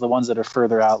 whereas the ones that are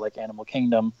further out, like Animal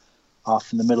Kingdom,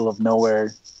 off in the middle of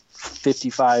nowhere,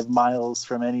 55 miles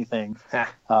from anything,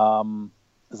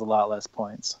 is a lot less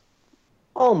points.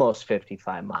 Almost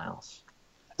 55 miles.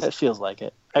 It feels like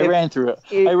it. I ran through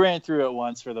it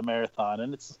once for the marathon,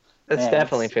 and it's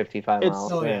definitely 55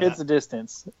 miles. It's a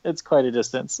distance. It's quite a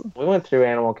distance. We went through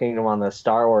Animal Kingdom on the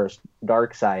Star Wars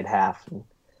Dark Side half. And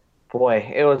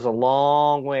boy, it was a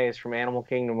long ways from Animal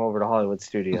Kingdom over to Hollywood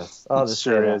Studios. Oh, this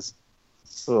sure is.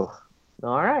 Ooh.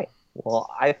 All right. Well,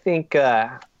 I think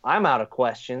I'm out of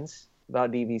questions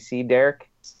about DVC. Derek,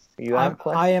 you have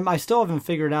questions? I am. I still haven't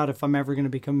figured out if I'm ever going to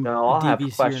become No, I'll DVC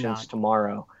have questions or not.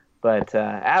 tomorrow. But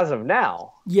as of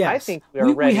now, yes, I think we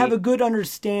are ready. We have a good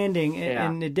understanding,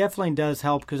 and it definitely does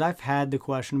help, because I've had the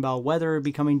question about whether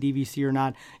becoming DVC or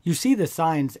not. You see the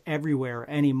signs everywhere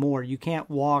anymore. You can't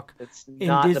walk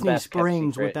in Disney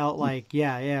Springs without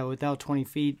without 20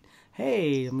 feet.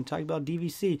 Hey, I'm talking about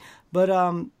DVC. But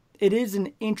it is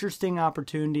an interesting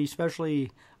opportunity,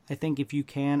 especially I think if you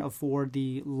can afford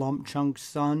the lump chunk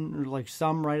sum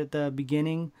right at the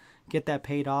beginning, get that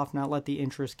paid off, not let the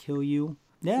interest kill you.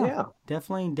 Yeah,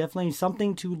 definitely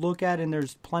something to look at, and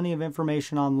there's plenty of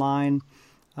information online.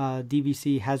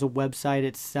 DVC has a website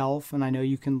itself, and I know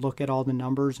you can look at all the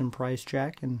numbers and price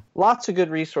check. And lots of good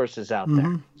resources out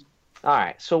there. All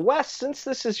right, so Wes, since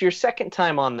this is your second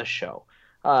time on the show,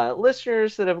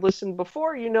 listeners that have listened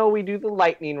before, we do the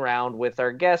lightning round with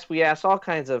our guests. We ask all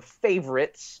kinds of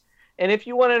favorites, and if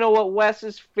you want to know what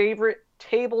Wes's favorite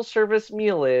table service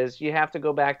meal is, you have to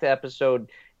go back to episode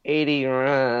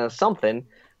 80 something.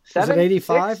 Is it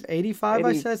 85? 85,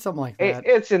 I said something like that.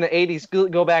 It's in the 80s.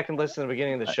 Go back and listen to the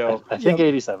beginning of the show. I think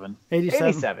 87.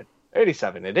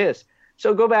 87 it is.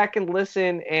 So go back and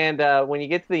listen, and when you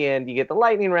get to the end, you get the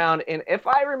lightning round. And if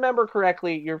I remember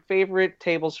correctly, your favorite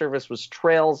table service was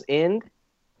Trails End.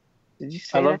 Did you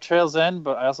say I love Trails End,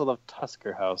 but I also love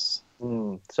Tusker House.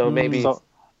 So maybe I'll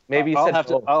have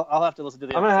to listen to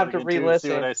the. I'm gonna have to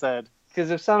re-listen. See what I said. Because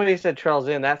if somebody said Trails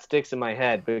End, that sticks in my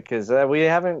head, because we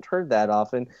haven't heard that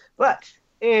often. But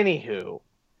anywho,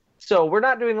 so we're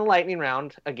not doing the lightning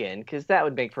round again, because that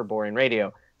would make for boring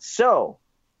radio. So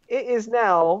it is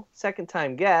now second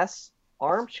time guess,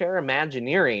 Armchair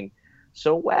Imagineering.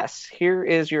 So Wes, here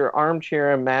is your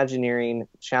Armchair Imagineering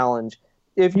challenge.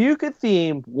 If you could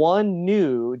theme one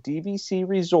new DVC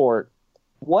resort,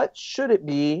 what should it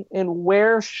be and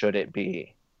where should it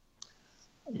be?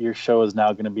 Your show is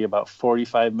now going to be about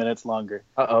 45 minutes longer.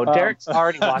 Derek's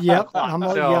already watching the clock. I'm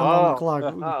on the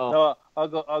clock. No,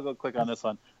 I'll go quick on this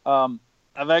one.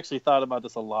 I've actually thought about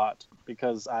this a lot,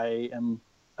 because I am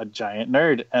a giant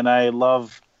nerd and I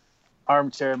love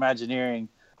Armchair Imagineering.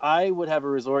 I would have a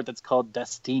resort that's called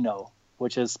Destino,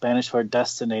 which is Spanish for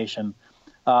destination.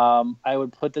 I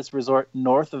would put this resort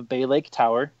north of Bay Lake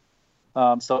Tower.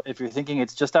 So if you're thinking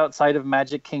it's just outside of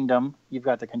Magic Kingdom, you've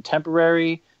got the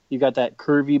Contemporary, you've got that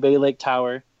curvy Bay Lake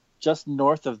Tower. Just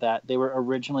north of that, they were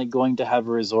originally going to have a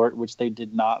resort, which they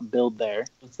did not build there.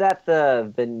 Was that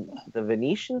the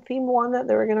Venetian themed one that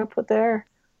they were going to put there?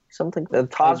 Something, the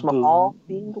Taj Mahal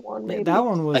themed one, maybe? That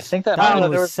one was. I think that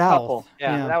was south.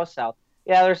 Yeah, that was south.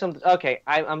 Yeah, there's some. Okay,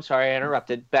 I'm sorry, I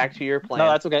interrupted. Back to your plan.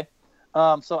 No, that's okay.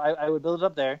 So I would build it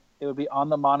up there. It would be on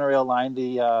the monorail line.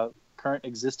 The current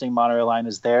existing monorail line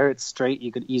is there. It's straight.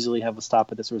 You could easily have a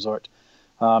stop at this resort.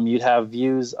 You'd have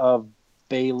views of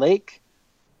Bay Lake,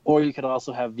 or you could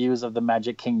also have views of the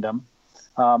Magic Kingdom.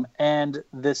 And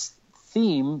this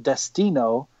theme,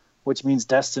 Destino, which means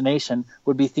destination,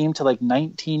 would be themed to like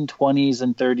 1920s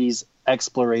and 30s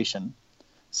exploration.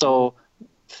 So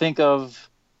think of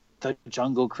the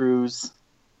Jungle Cruise,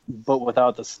 but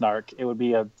without the snark. It would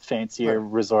be a fancier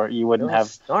resort. You wouldn't have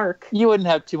snark. You wouldn't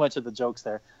have too much of the jokes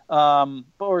there.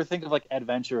 Or think of like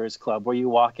Adventurers Club, where you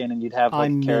walk in and you'd have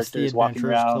like characters walking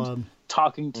around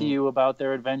talking to you about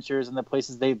their adventures and the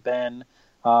places they've been.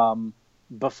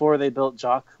 Before they built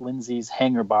Jock Lindsay's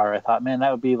Hangar Bar, I thought, man, that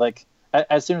would be like,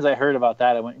 as soon as I heard about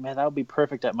that, I went, man, that would be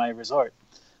perfect at my resort.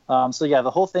 So yeah,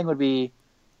 the whole thing would be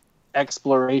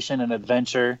exploration and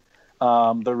adventure.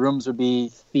 The rooms would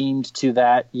be themed to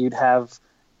that. You'd have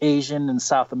Asian and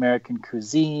South American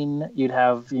cuisine. You'd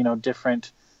have,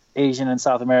 different Asian and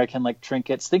South American like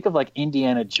trinkets. Think of like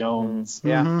Indiana Jones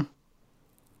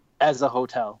as a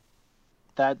hotel.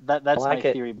 That's my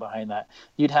theory behind that.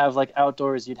 You'd have like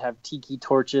outdoors, you'd have tiki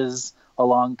torches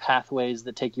along pathways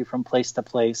that take you from place to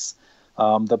place.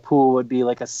 The pool would be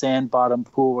like a sand bottom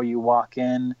pool where you walk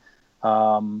in.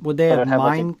 Would they but have it'd have,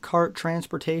 like, mine cart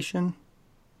transportation?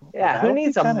 Yeah, That who would be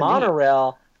needs a kinda neat.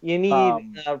 monorail? You need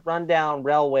Um, a rundown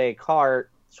railway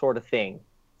cart sort of thing.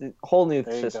 A whole new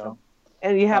There you system. go.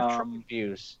 And you have Um, train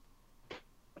views.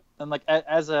 And like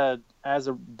as a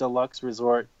deluxe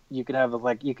resort, you could have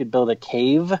you could build a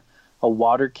cave, a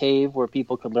water cave where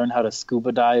people could learn how to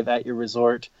scuba dive at your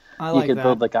resort. I You like could that.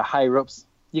 build like a high ropes.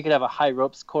 You could have a high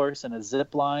ropes course and a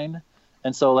zip line.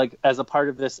 And so like as a part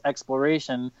of this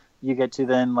exploration, you get to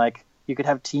then you could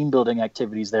have team building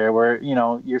activities there where,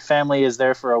 your family is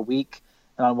there for a week,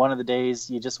 and on one of the days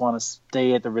you just want to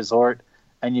stay at the resort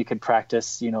and you could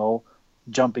practice,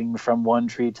 jumping from one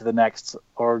tree to the next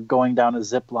or going down a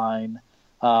zip line.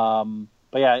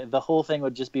 But yeah, the whole thing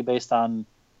would just be based on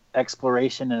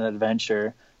exploration and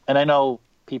adventure. And I know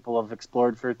people have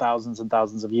explored for thousands and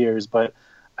thousands of years, but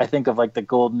I think of like the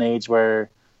golden age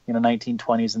where,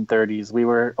 1920s and 30s, we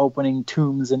were opening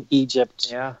tombs in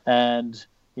Egypt. Yeah. And,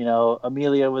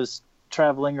 Amelia was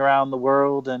traveling around the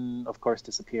world and of course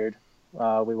disappeared.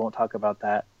 We won't talk about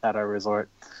that at our resort.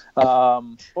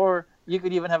 Or you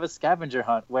could even have a scavenger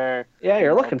hunt where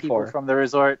You're looking people for. from the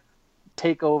resort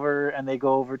take over and they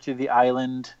go over to the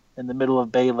island in the middle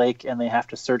of Bay Lake and they have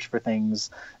to search for things.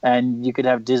 And you could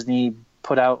have Disney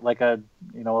put out like a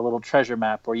little treasure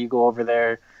map where you go over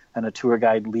there and a tour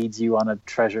guide leads you on a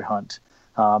treasure hunt.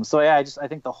 I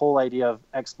think the whole idea of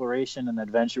exploration and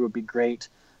adventure would be great.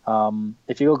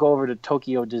 If you go over to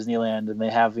Tokyo Disneyland and they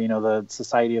have, the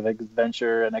Society of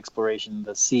Adventure and Exploration,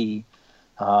 the C,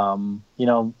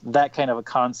 that kind of a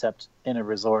concept in a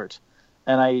resort.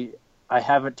 And I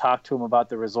haven't talked to him about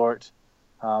the resort,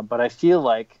 but I feel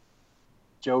like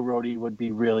Joe Rohde would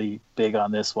be really big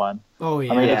on this one. Oh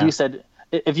yeah. I mean,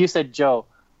 if you said, Joe,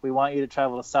 we want you to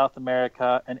travel to South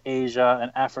America and Asia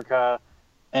and Africa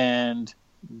and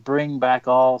bring back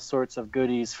all sorts of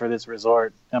goodies for this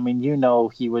resort. I mean,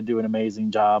 he would do an amazing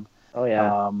job. Oh,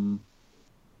 yeah.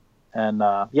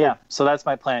 So that's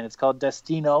my plan. It's called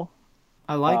Destino.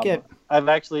 I like it. I've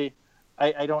actually,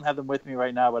 I don't have them with me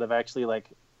right now, but I've actually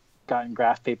gotten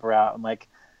graph paper out and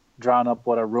drawn up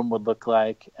what a room would look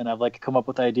like. And I've come up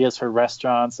with ideas for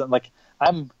restaurants and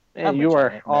I'm you a are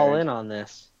giant all nerd. in on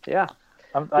this. Yeah.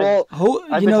 I've Well, been the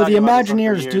talking about this one for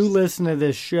Imagineers do years. listen to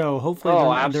this show. Hopefully they're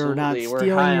not absolutely. We're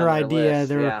stealing high your on their idea. list,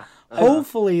 They're yeah.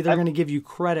 hopefully they're going to give you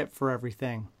credit for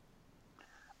everything.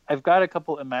 I've got a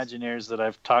couple Imagineers that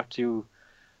I've talked to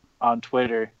on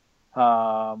Twitter.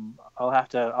 I'll have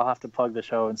to plug the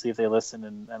show and see if they listen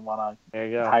and want There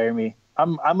you to go. hire me.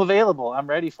 I'm available. I'm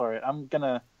ready for it. I'm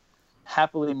gonna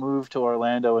happily move to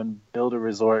Orlando and build a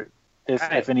resort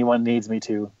if anyone needs me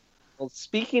to. Well,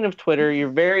 speaking of Twitter, you're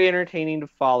very entertaining to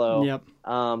follow. Yep.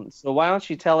 So why don't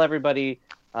you tell everybody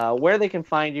where they can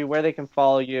find you, where they can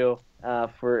follow you,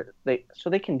 so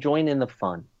they can join in the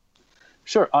fun.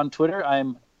 Sure. On Twitter,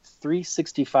 I'm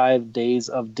 365 Days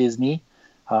of Disney.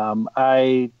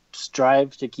 I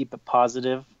strive to keep it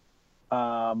positive,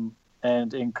 and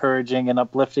encouraging and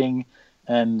uplifting.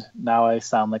 And now I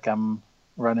sound like I'm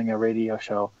running a radio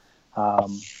show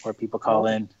where people call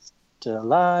in.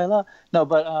 Delilah. No,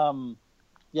 but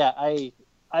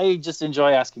I just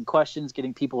enjoy asking questions,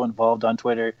 getting people involved on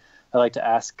Twitter. I like to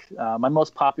ask. My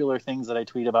most popular things that I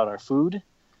tweet about are food,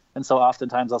 and so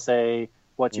oftentimes I'll say,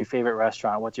 "What's your favorite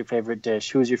restaurant? What's your favorite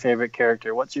dish? Who's your favorite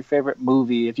character? What's your favorite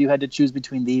movie? If you had to choose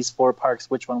between these 4 parks,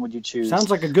 which one would you choose?" Sounds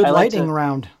like a good lightning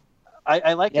round.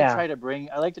 I like to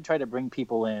try to bring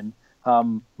people in.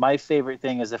 My favorite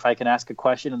thing is if I can ask a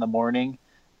question in the morning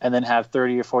and then have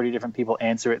 30 or 40 different people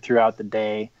answer it throughout the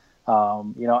day.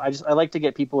 I like to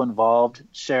get people involved,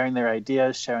 sharing their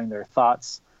ideas, sharing their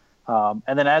thoughts. And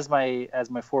then as my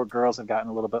 4 girls have gotten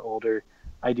a little bit older,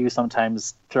 I do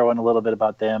sometimes throw in a little bit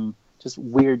about them, just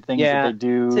weird things that they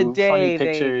do, Today, funny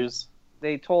pictures.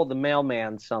 They told the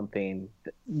mailman something.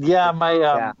 Yeah,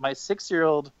 my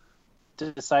 6-year-old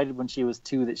decided when she was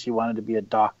 2 that she wanted to be a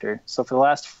doctor. So for the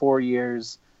last 4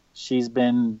 years, she's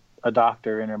been a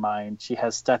doctor in her mind. She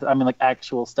has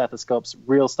actual stethoscopes,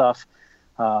 real stuff.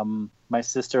 My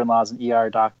sister-in-law is an ER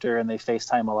doctor, and they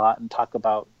FaceTime a lot and talk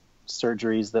about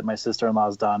surgeries that my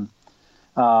sister-in-law's done.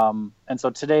 And so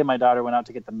today my daughter went out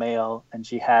to get the mail, and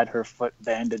she had her foot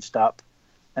bandaged up,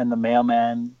 and the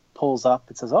mailman pulls up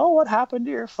and says, "Oh, what happened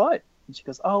to your foot?" And she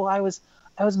goes, "Oh, I was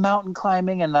mountain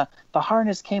climbing, and the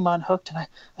harness came unhooked, and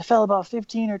I fell about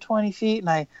 15 or 20 feet, and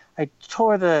I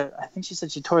tore I think she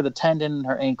said she tore the tendon in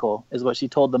her ankle," is what she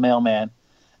told the mailman.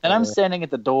 And I'm standing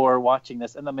at the door watching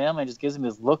this, and the mailman just gives me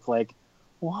this look like,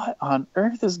 what on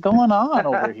earth is going on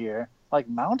over here? Like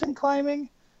mountain climbing?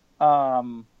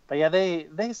 But yeah,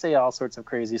 they say all sorts of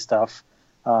crazy stuff.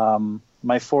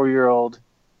 My 4-year-old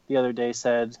the other day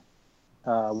said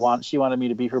she wanted me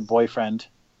to be her boyfriend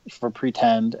for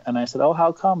pretend, and I said, "Oh,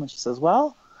 how come?" And she says,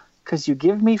 "Well, because you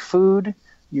give me food,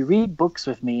 you read books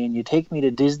with me, and you take me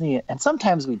to Disney, and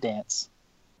sometimes we dance."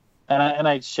 And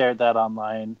I shared that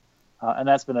online, and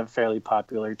that's been a fairly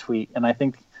popular tweet. And I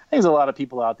think there's a lot of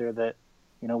people out there that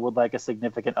would like a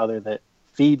significant other that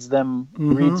feeds them,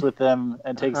 reads with them,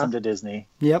 and takes them to Disney.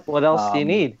 Yep. What else do you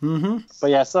need?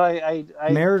 But yeah, so I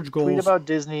Marriage goals. tweet about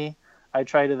Disney. I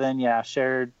try to then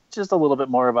share just a little bit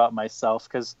more about myself,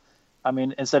 because I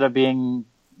mean, instead of being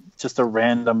just a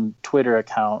random Twitter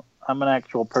account, I'm an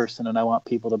actual person, and I want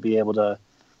people to be able to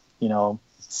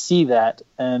see that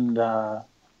and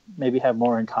maybe have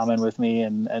more in common with me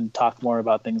and talk more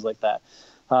about things like that.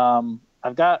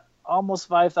 I've got almost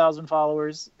 5,000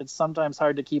 followers. It's sometimes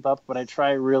hard to keep up, but I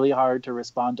try really hard to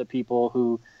respond to people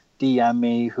who DM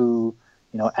me, who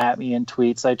at me in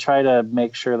tweets. I try to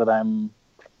make sure that I'm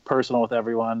personal with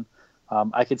everyone.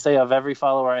 I could say of every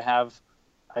follower I have,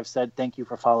 I've said thank you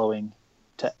for following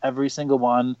to every single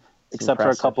one, except for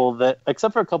a couple that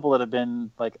have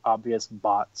been like obvious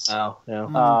bots. Oh,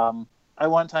 yeah. I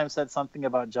one time said something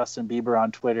about Justin Bieber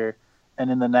on Twitter,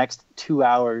 and in the next 2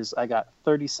 hours, I got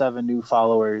 37 new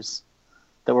followers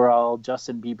that were all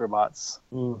Justin Bieber bots.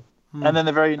 And then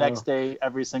the very next day,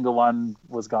 every single one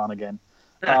was gone again.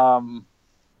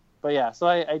 But yeah, so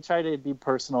I try to be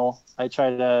personal. I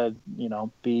try to,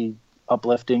 be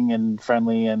uplifting and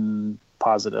friendly and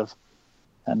positive.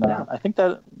 And I think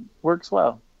that works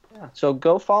well. Yeah. So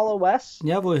go follow Wes.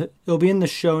 Yeah, well, it'll be in the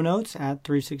show notes at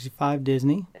 365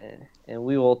 Disney. And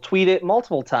we will tweet it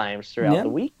multiple times throughout the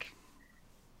week.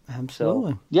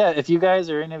 Absolutely. Yeah, if you guys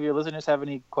or any of your listeners have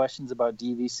any questions about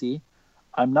DVC,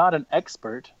 I'm not an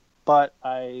expert, but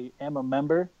I am a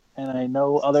member, and I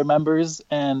know other members,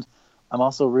 and I'm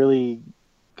also really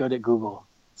good at Google.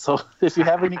 So if you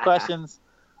have any questions,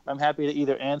 I'm happy to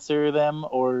either answer them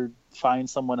or find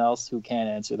someone else who can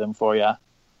answer them for you.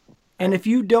 And if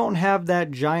you don't have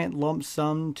that giant lump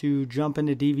sum to jump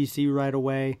into DVC right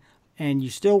away, and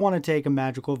you still want to take a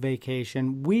magical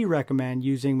vacation, we recommend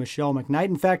using Michelle McKnight.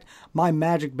 In fact, my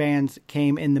magic bands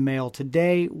came in the mail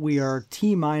today. We are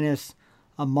T-minus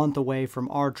a month away from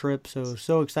our trip,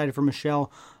 so excited for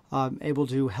Michelle, able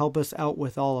to help us out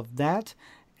with all of that.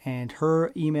 And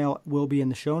her email will be in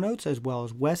the show notes as well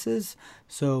as Wes's,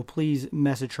 so please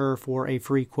message her for a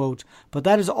free quote. But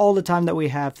that is all the time that we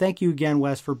have. Thank you again,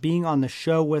 Wes, for being on the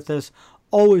show with us.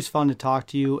 Always fun to talk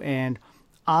to you, and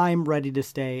I'm ready to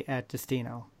stay at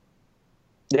Destino.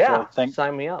 Yeah,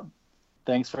 sign me up.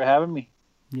 Thanks for having me.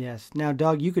 Yes. Now,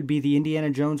 Doug, you could be the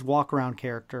Indiana Jones walk-around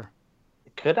character.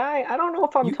 Could I? I don't know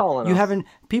if I'm tall enough. You haven't.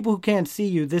 People who can't see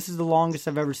you, this is the longest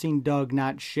I've ever seen Doug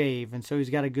not shave, and so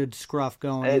he's got a good scruff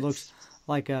going. He looks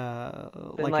like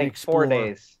an 4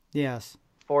 days. Yes.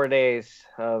 4 days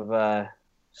of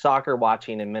soccer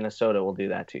watching in Minnesota will do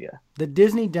that to you. The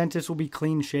Disney dentist will be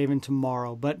clean shaven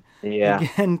tomorrow. But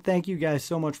again, thank you guys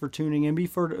so much for tuning in.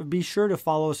 Be sure to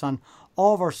follow us on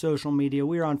all of our social media.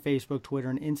 We are on Facebook, Twitter,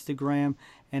 and Instagram.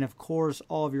 And of course,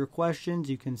 all of your questions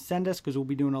you can send us, because we'll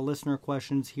be doing a listener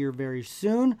questions here very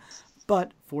soon.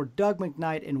 But for Doug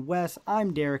McKnight and Wes,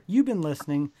 I'm Derek. You've been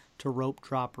listening to Rope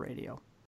Drop Radio.